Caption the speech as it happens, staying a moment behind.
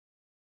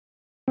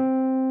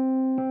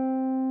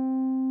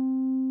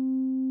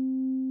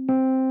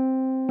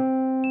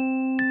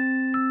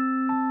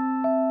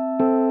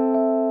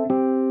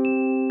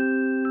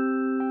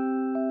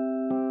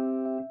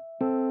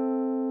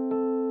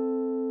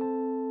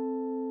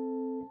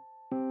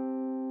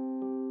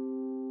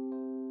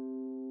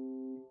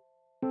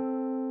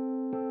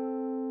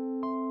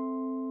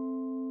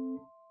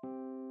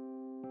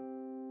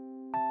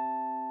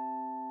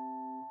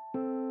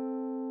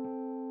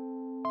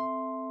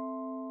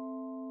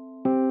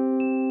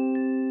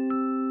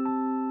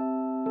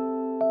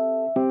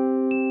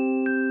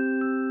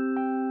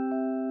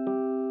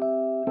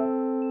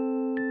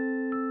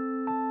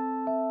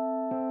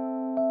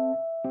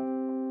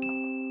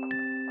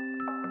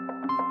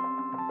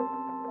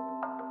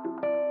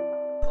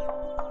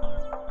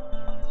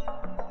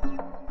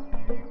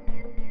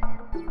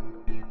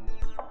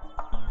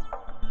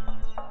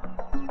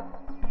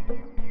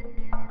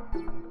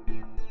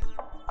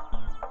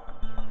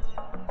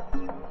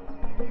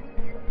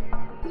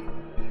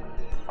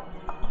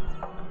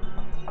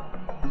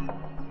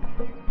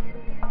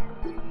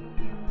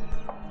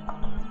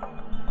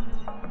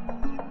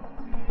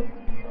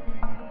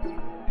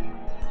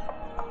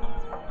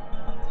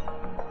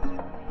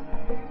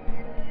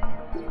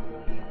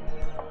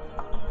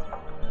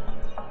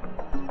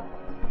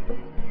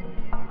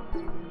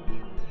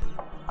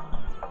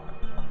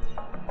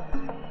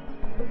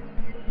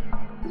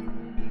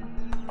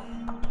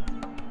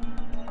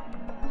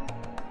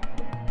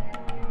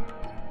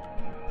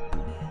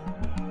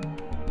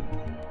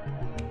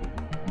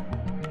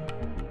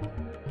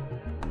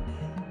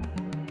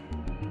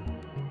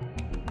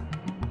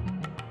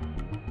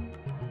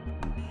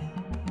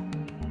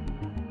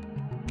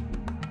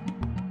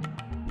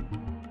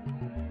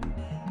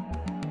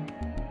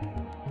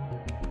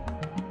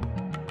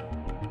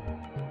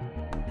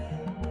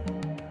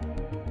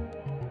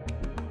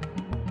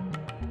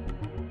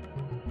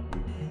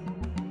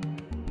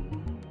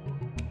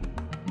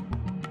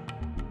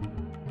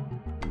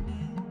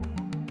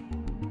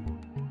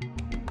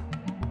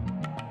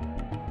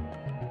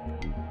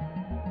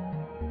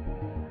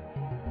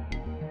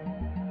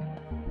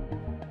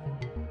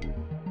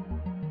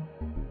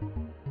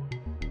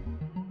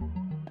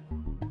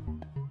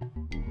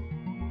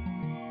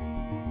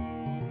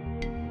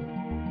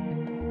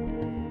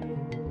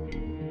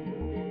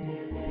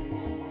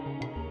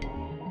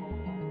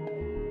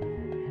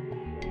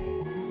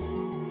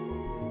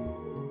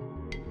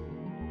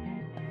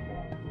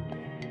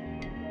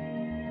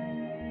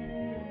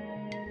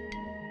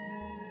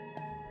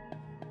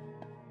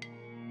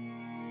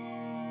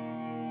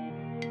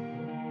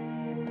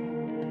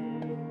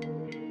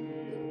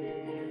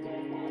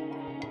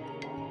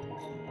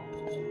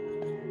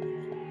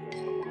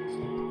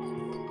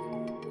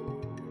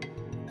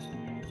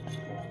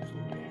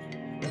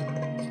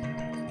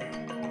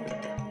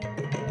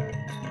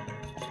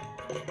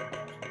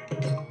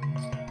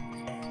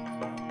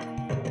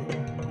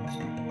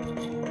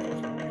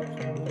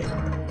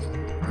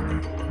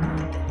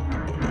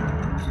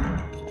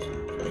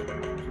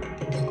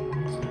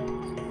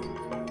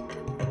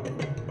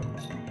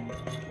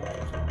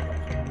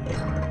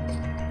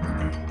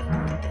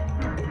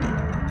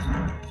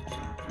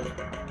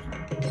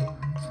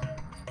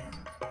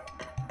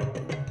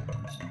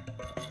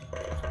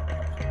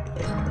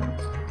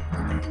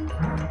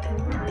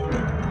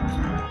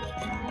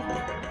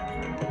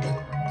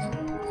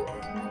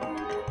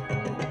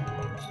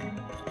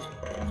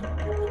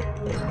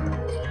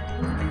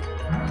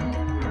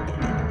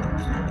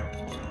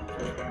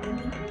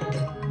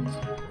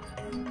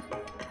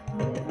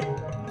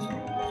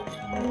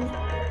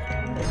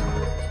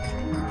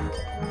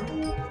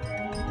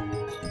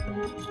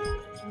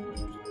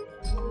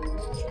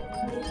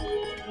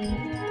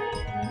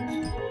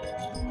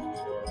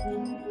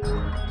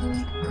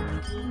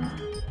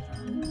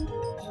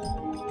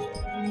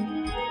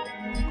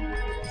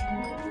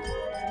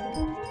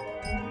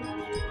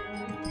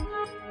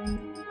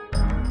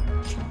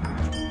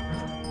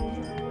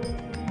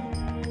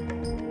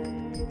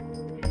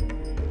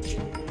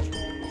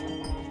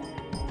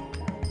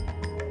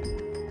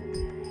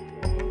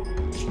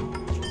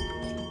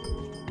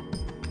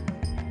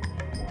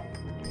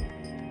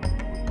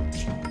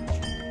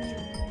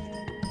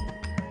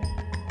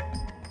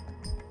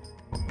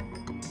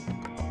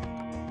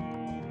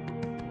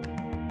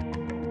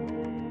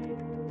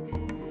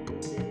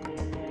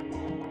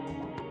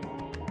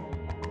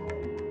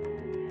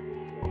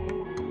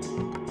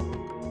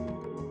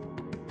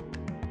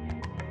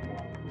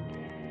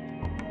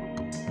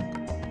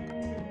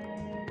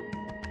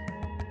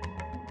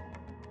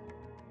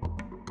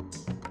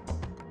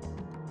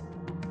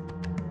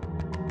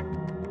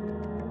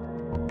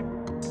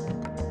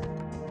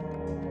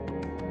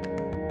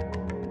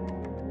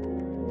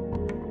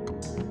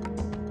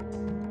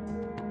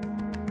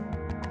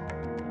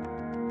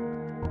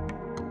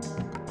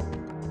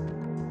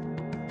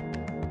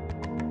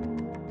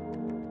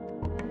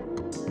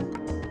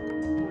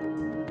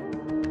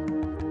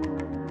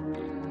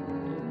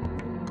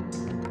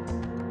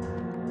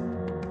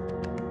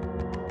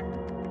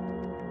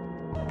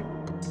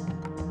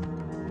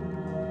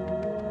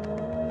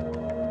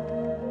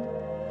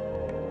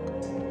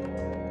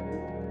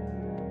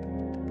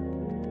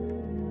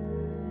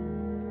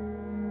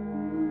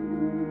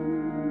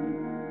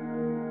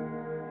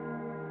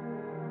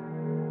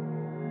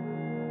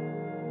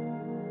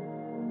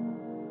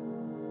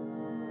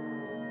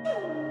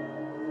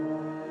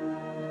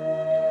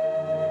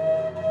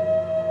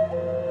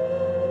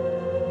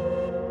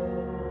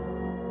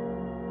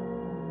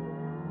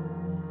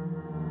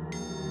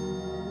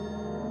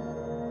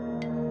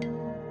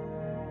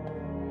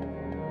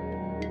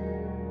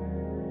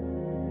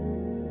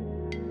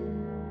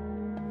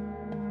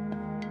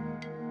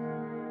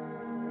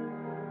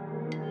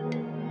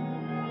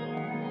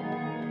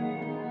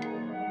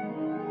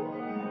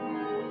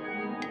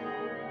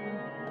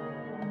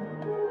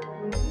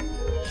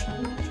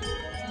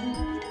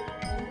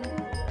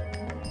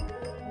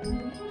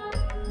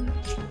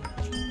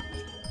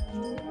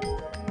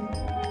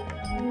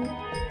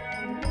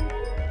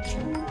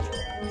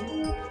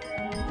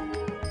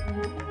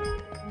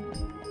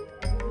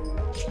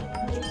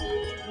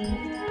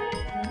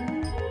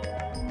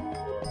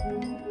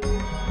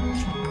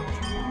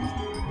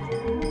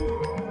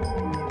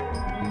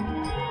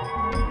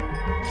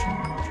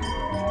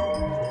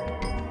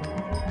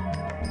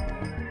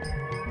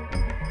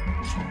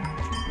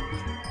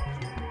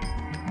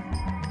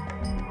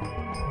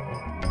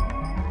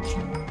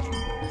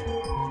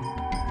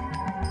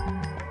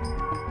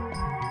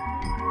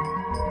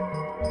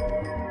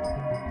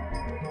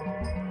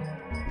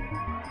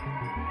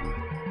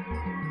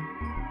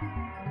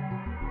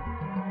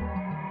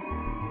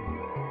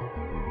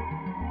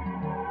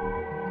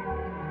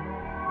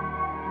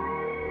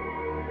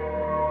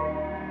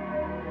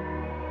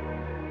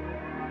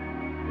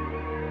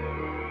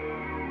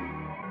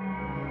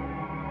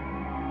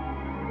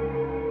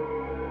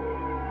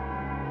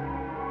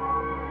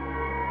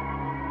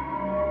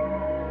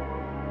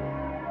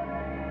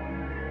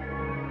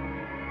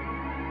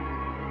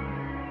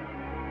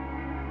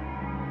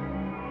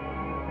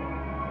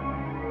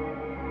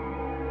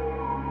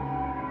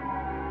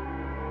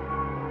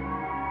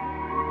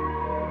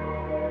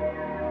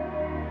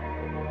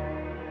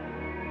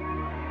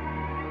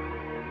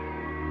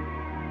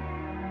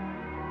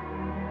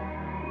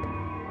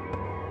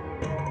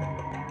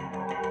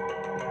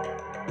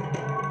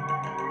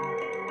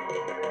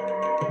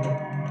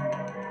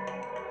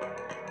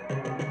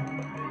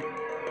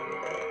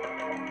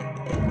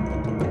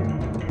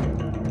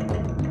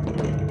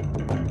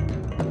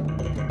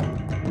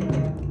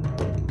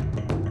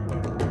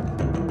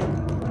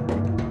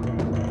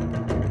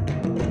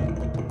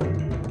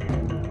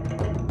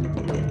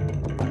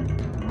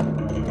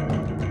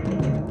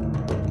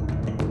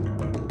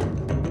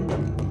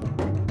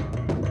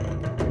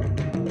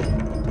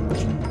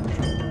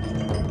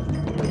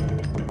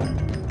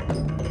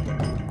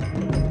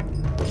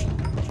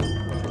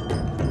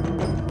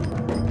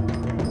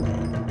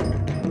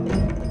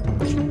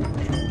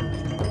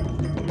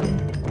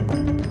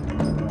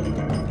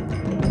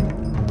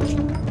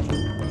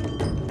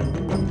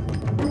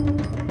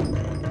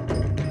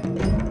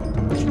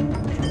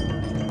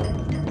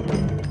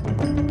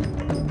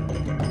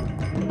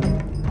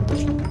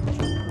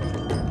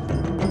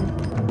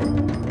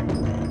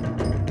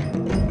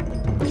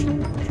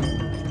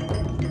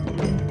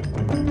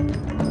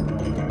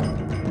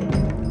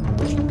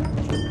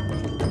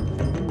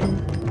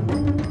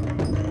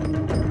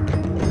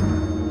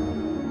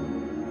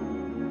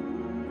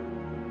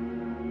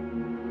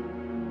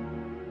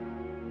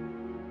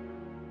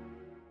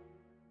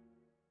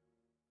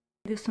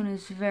this one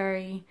is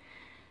very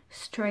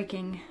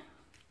striking.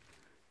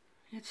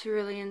 It's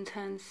really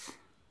intense.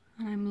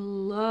 And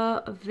I'm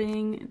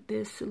loving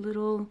this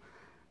little,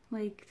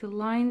 like the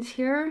lines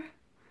here.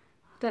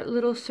 That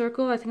little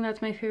circle, I think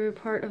that's my favorite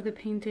part of the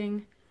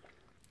painting.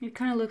 It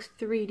kind of looks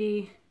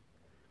 3D.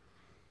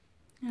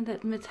 And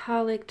that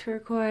metallic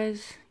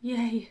turquoise,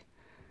 yay,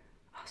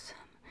 awesome.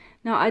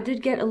 Now I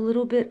did get a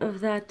little bit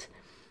of that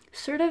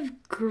sort of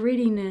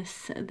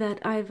grittiness that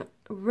I've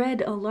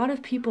read a lot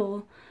of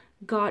people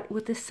got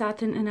with the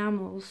satin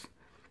enamels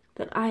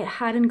that I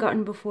hadn't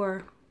gotten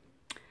before.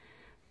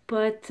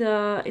 But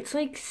it's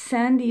like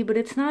sandy, but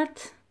it's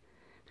not,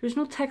 there's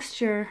no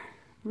texture,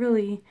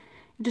 really.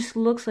 It just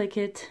looks like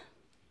it.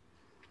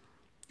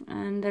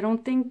 And I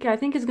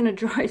think it's gonna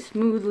dry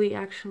smoothly,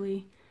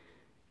 actually.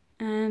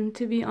 And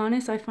to be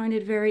honest, I find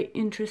it very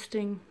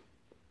interesting.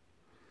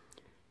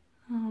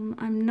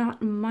 I'm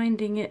not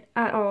minding it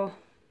at all.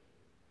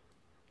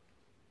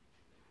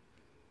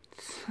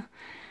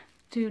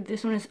 Dude,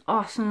 this one is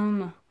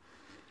awesome.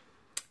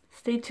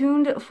 Stay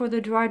tuned for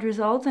the dried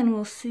results and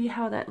we'll see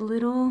how that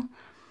little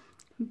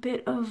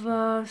bit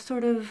of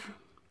sort of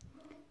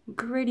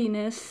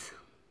grittiness,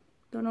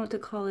 don't know what to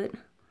call it,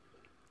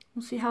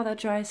 we'll see how that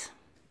dries.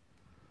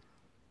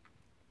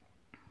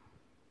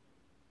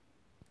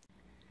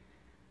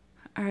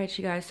 Alright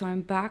you guys, so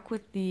I'm back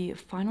with the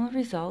final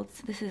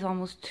results. This is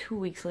almost 2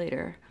 weeks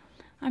later.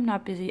 I'm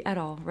not busy at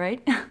all,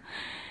 right?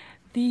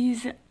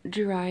 These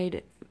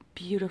dried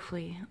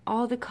beautifully.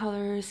 All the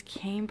colors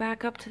came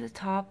back up to the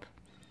top,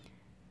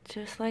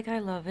 just like I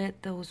love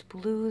it. Those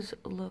blues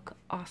look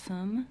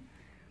awesome.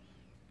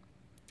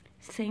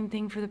 Same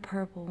thing for the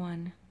purple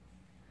one.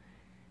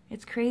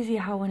 It's crazy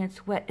how when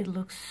it's wet it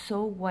looks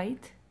so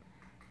white,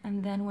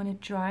 and then when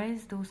it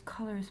dries those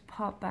colors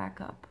pop back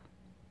up.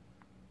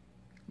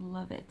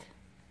 Love it.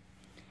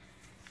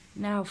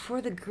 Now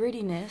for the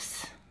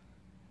grittiness,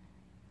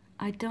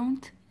 I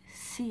don't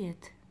see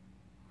it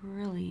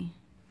really.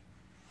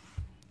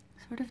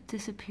 Sort of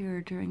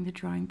disappeared during the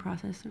drying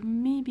process. There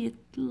may be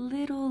a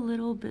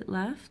little bit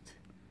left.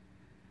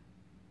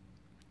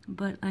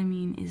 But I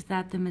mean, is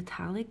that the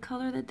metallic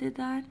color that did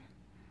that?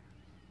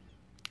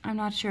 I'm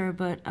not sure,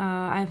 but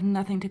I have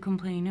nothing to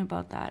complain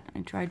about that.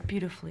 It dried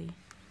beautifully.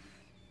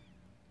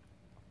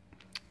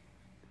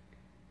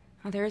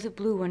 Now, there is a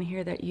blue one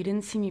here that you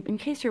didn't see me, in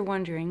case you're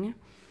wondering.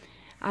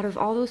 Out of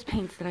all those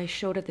paints that I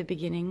showed at the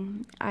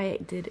beginning, I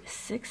did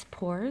 6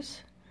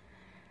 pours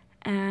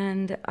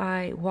and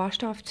I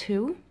washed off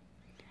 2.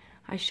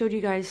 I showed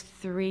you guys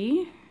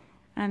 3,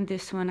 and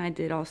this one I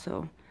did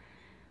also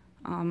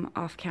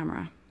off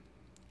camera.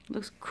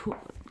 Looks cool.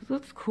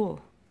 Looks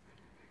cool.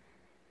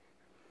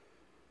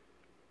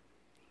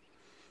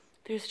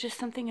 There's just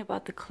something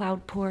about the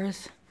cloud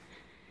pours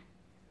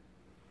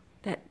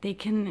that they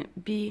can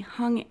be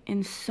hung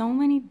in so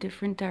many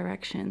different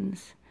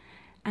directions,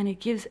 and it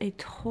gives a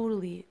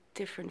totally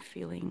different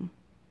feeling.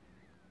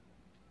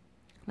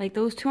 Like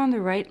those 2 on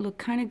the right look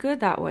kind of good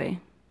that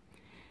way,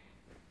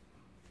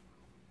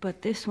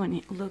 but this one,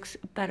 it looks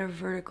better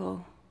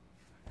vertical.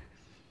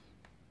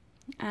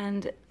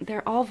 And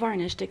they're all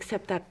varnished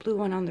except that blue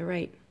one on the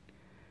right.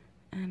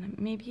 And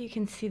maybe you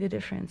can see the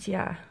difference.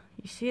 Yeah,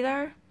 you see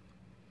there?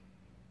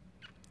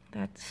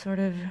 That sort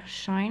of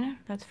shine,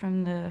 that's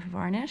from the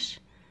varnish.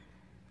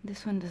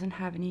 This one doesn't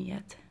have any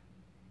yet.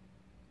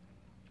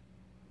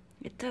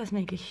 It does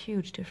make a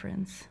huge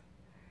difference.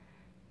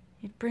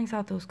 It brings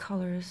out those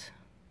colors.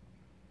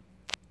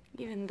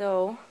 Even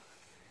though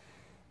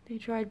they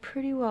dried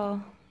pretty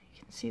well,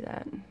 you can see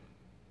that.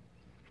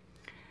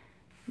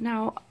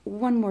 Now,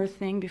 one more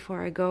thing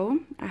before I go.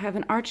 I have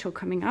an art show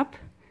coming up,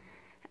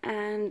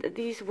 and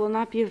these will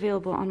not be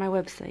available on my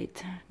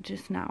website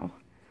just now.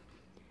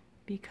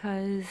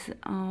 Because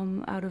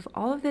out of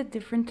all of the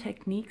different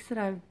techniques that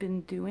I've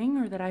been doing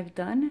or that I've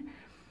done,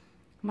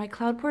 my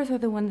cloud pours are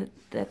the one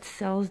that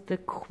sells the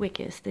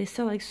quickest. They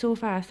sell like so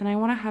fast, and I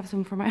want to have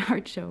some for my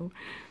art show.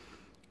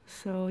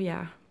 So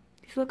yeah,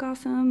 these look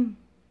awesome.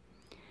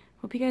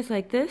 Hope you guys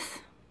like this.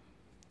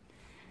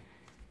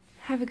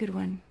 Have a good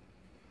one.